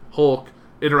rendered Hulk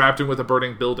interacting with a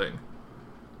burning building.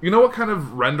 You know what kind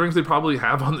of renderings they probably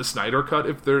have on the Snyder Cut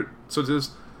if they're... So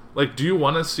just, like, do you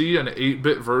want to see an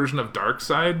 8-bit version of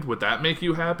Darkseid? Would that make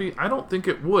you happy? I don't think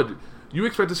it would. You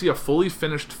expect to see a fully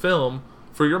finished film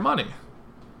for your money.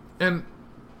 And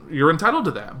you're entitled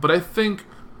to that. But I think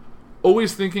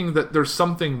always thinking that there's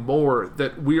something more,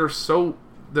 that we are so...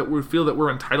 that we feel that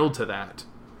we're entitled to that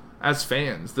as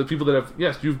fans. The people that have...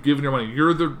 Yes, you've given your money.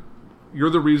 You're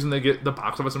the reason they get the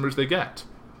box office numbers they get.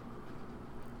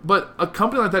 But a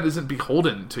company like that isn't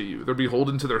beholden to you. They're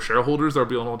beholden to their shareholders. They're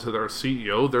beholden to their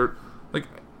CEO. They're like,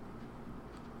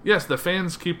 yes, the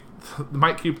fans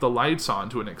might keep the lights on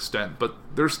to an extent, but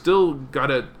they're still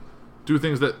gotta do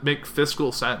things that make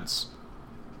fiscal sense.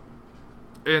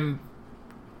 And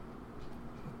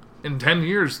in 10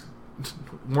 years,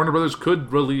 Warner Brothers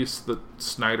could release the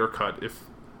Snyder Cut if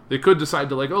they could decide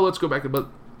to, like, oh, let's go back. But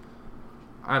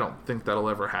I don't think that'll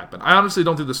ever happen. I honestly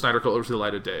don't think the Snyder Cut will ever see the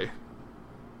light of day.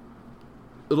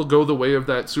 It'll go the way of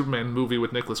that Superman movie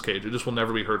with Nicolas Cage. It just will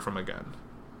never be heard from again.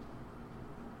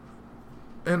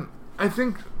 And I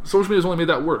think social media has only made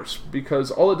that worse,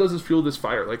 because all it does is fuel this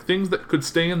fire. Like, things that could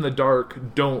stay in the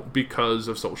dark don't because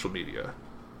of social media.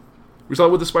 We saw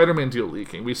it with the Spider-Man deal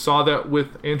leaking. We saw that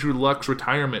with Andrew Luck's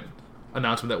retirement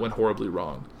announcement that went horribly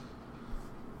wrong.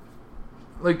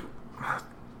 Like,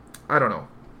 I don't know.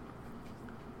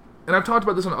 and I've talked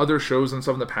about this on other shows and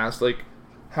stuff in the past, like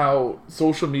how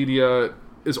social media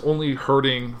is only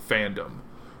hurting fandom.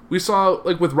 We saw,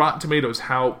 like with Rotten Tomatoes,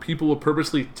 how people will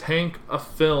purposely tank a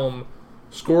film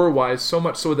score-wise so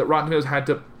much so that Rotten Tomatoes had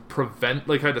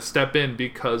to step in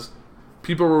because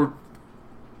people were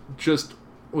just,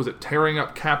 tearing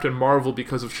up Captain Marvel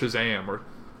because of Shazam, or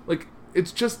like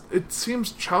it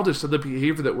seems childish to the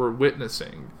behavior that we're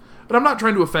witnessing. And I'm not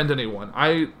trying to offend anyone.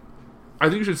 I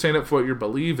think you should stand up for what you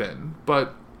believe in,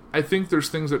 but I think there's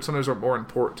things that sometimes are more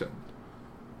important.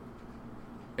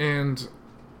 And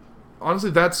honestly,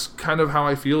 that's kind of how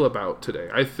I feel about today.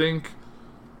 I think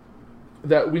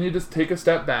that we need to take a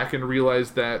step back and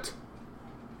realize that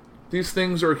these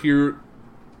things are here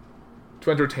to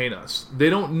entertain us. We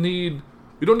don't need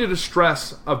to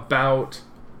stress about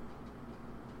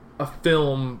a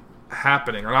film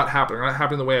happening or not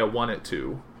happening the way I want it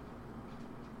to.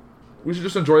 We should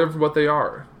just enjoy them for what they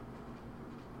are.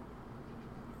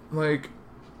 Like,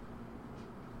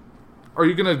 are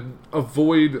you going to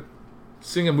avoid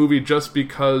seeing a movie just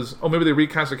because, maybe they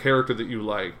recast a character that you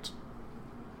liked?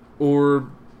 Or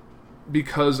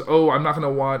because, I'm not going to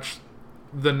watch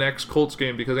the next Colts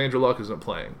game because Andrew Luck isn't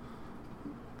playing.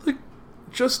 Like,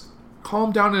 just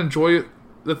calm down and enjoy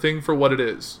the thing for what it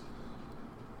is.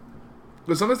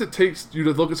 Because sometimes it takes you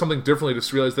to look at something differently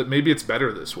to realize that maybe it's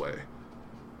better this way.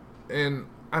 And,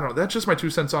 I don't know, that's just my 2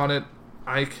 cents on it.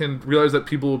 I can realize that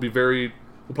people will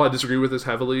probably disagree with this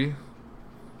heavily.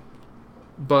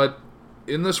 But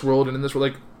in this world,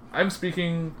 like, I'm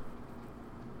speaking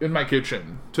in my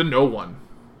kitchen to no one.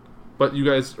 But you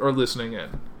guys are listening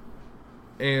in.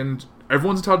 And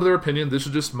everyone's entitled to their opinion. This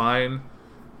is just mine.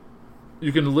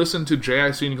 You can listen to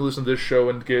JIC and you can listen to this show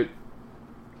and get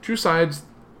 2 sides.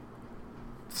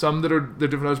 Some that are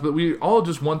different others, but we all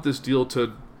just want this deal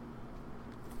to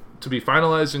be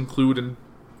finalized, include, and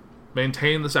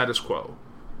maintain the status quo.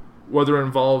 Whether it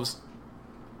involves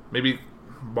maybe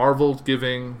Marvel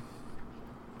giving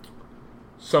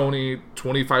Sony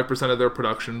 25% of their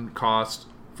production cost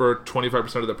for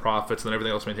 25% of the profits, and then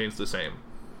everything else maintains the same.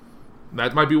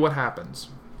 That might be what happens.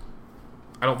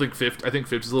 I think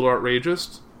 50 is a little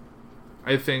outrageous.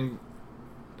 I think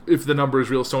if the number is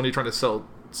real, Sony trying to sell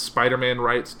Spider-Man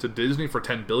rights to Disney for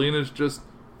 $10 billion is just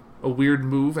a weird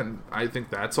move, and I think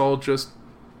that's all just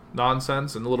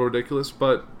nonsense and a little ridiculous,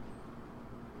 but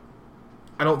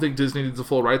I don't think Disney needs the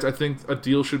full rights. I think a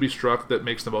deal should be struck that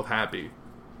makes them both happy.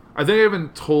 I think I even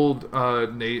told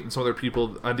Nate and some other people,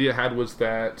 the idea I had was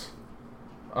that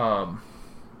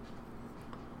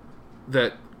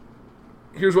that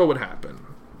here's what would happen.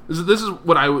 This is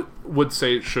what I would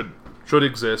say should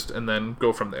exist, and then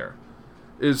go from there.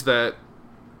 Is that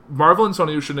Marvel and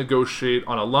Sony should negotiate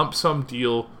on a lump sum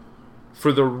deal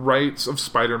for the rights of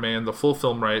Spider-Man, the full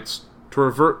film rights, to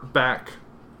revert back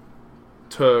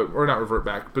to, or not revert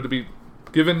back, but to be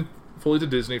given fully to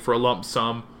Disney for a lump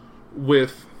sum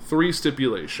with 3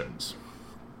 stipulations.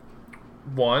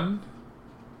 One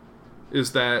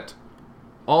is that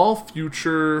all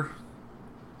future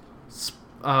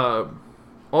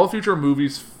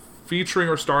movies featuring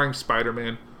or starring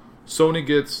Spider-Man, Sony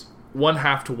gets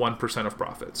 0.5 to 1% of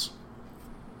profits.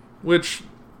 Which,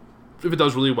 if it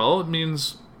does really well, it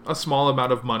means a small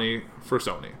amount of money for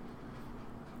Sony.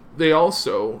 They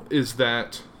also is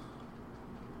that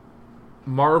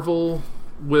Marvel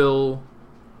will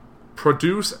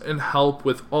produce and help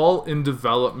with all in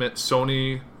development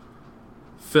Sony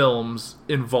films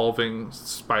involving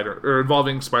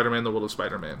Spider-Man, the World of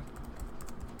Spider-Man.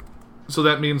 So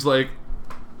that means, like,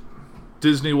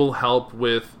 Disney will help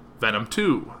with Venom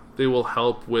 2. They will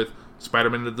help with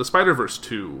Spider-Man Into the Spider-Verse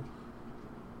 2.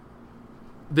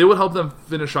 They would help them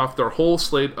finish off their whole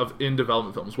slate of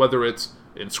in-development films, whether it's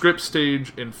in script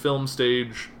stage, in film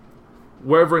stage,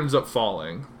 wherever it ends up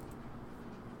falling.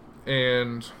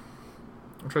 And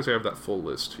I'm trying to say I have that full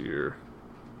list here.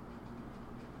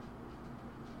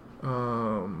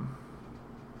 I'm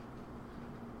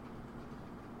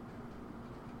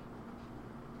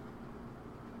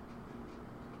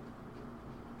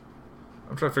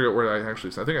trying to figure out where I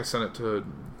actually sent. I think I sent it to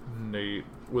Nate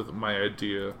with my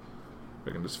idea. If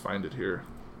I can just find it here.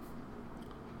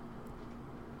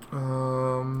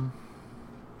 Dang,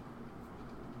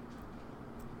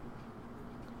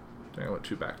 I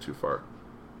went back too far.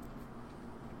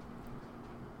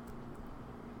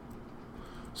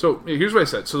 So, here's what I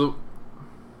said. So,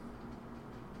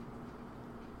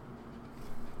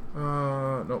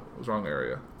 nope, it was wrong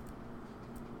area.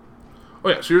 Oh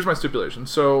yeah, so here's my stipulation.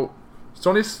 So,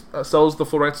 Sony sells the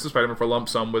full rights to Spider-Man for a lump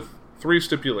sum with 3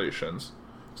 stipulations.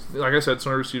 Like I said,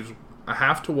 Sony receives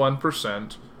 0.5 to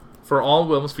 1% for all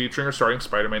films featuring or starring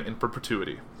Spider-Man in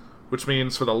perpetuity. which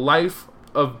means for the life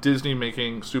of Disney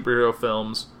making superhero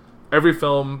films, every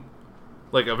film,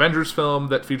 like Avengers film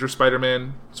that features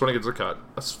Spider-Man, Sony gets a cut.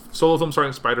 A solo film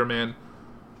starring Spider-Man,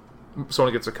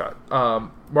 Sony gets a cut.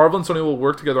 Marvel and Sony will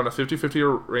work together on a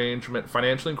 50-50 arrangement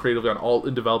financially and creatively on all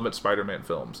in-development Spider-Man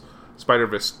films.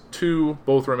 Spider-Verse 2,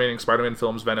 both remaining Spider-Man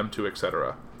films, Venom 2,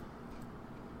 etc.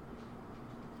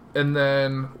 And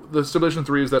then the stipulation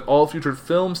 3 is that all future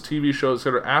films, TV shows,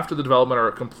 etc. after the development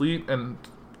are complete and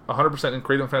 100% in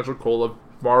creative and financial control of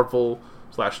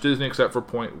Marvel/Disney except for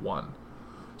point 1.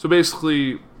 So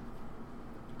basically,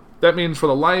 that means for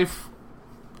the life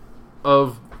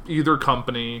of either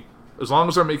company, as long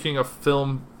as they're making a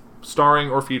film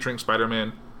starring or featuring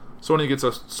Spider-Man, Sony gets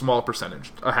a small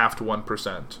percentage, a 0.5 to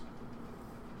 1%.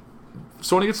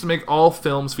 Sony gets to make all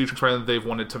films featuring Spider-Man that they've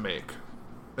wanted to make.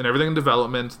 And everything in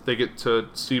development, they get to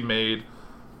see made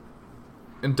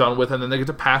and done with, and then they get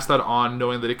to pass that on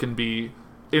knowing that it can be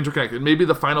interconnected. Maybe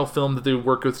the final film that they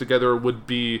work with together would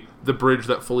be the bridge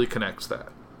that fully connects that.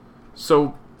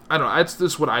 So, I don't know, that's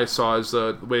just what I saw as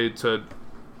a way to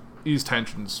ease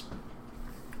tensions.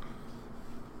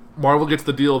 Marvel gets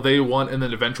the deal they want and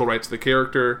then eventual rights to the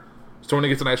character. Sony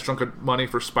gets a nice chunk of money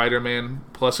for Spider-Man,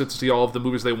 plus gets to see all of the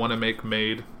movies they want to make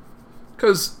made.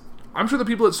 Because I'm sure the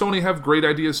people at Sony have great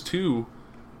ideas too,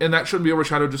 and that shouldn't be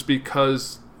overshadowed just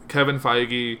because Kevin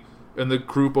Feige and the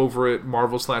group over at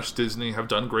Marvel/Disney have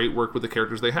done great work with the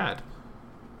characters they had.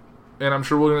 And I'm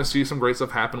sure we're going to see some great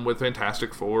stuff happen with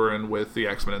Fantastic Four and with the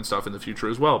X-Men and stuff in the future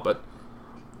as well. But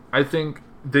I think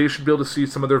they should be able to see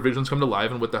some of their visions come to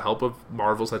life, and with the help of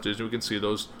Marvel/Disney, we can see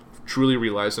those truly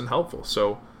realized and helpful.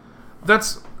 So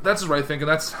that's what I think, and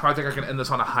that's how I think I can end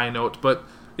this on a high note. But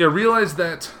yeah, realize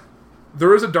that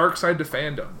there is a dark side to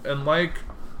fandom, and like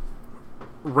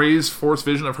Rey's Force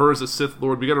vision of her as a Sith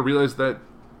Lord, we got to realize that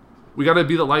we got to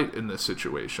be the light in this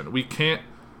situation. We can't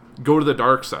go to the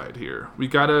dark side here. We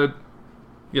got to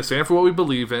stand for what we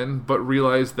believe in, but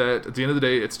realize that at the end of the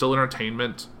day, it's still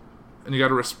entertainment, and you got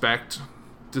to respect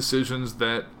decisions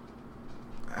that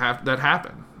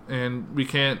happen. And we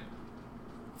can't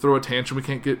throw a tantrum. We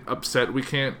can't get upset. We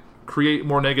can't create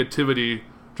more negativity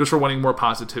just for wanting more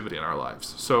positivity in our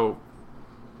lives. So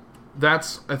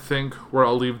that's, I think, where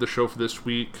I'll leave the show for this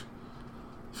week.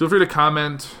 Feel free to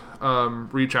comment,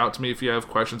 reach out to me if you have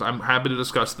questions. I'm happy to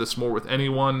discuss this more with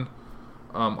anyone,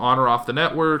 on or off the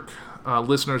network.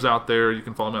 Listeners out there, you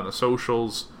can follow me on the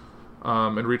socials,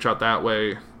 and reach out that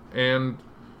way. And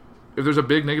if there's a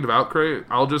big negative outcry,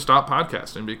 I'll just stop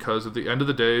podcasting, because at the end of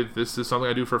the day, this is something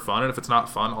I do for fun, and if it's not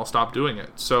fun, I'll stop doing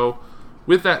it. So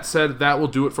with that said, that will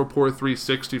do it for Poor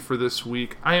 360 for this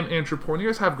week. I am Andrew Poor, and you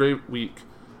guys have a great week.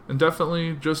 And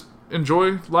definitely just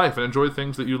enjoy life and enjoy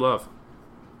things that you love.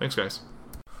 Thanks, guys.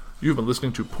 You've been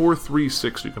listening to Poor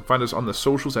 360. You can find us on the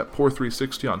socials at Poor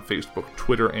 360 on Facebook,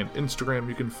 Twitter, and Instagram.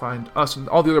 You can find us and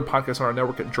all the other podcasts on our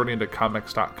network at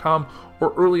JourneyIntoComics.com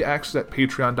or early access at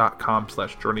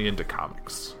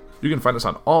Patreon.com/JourneyIntoComics. You can find us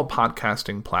on all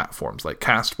podcasting platforms like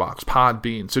CastBox,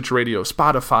 Podbean, Stitcher Radio,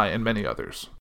 Spotify, and many others.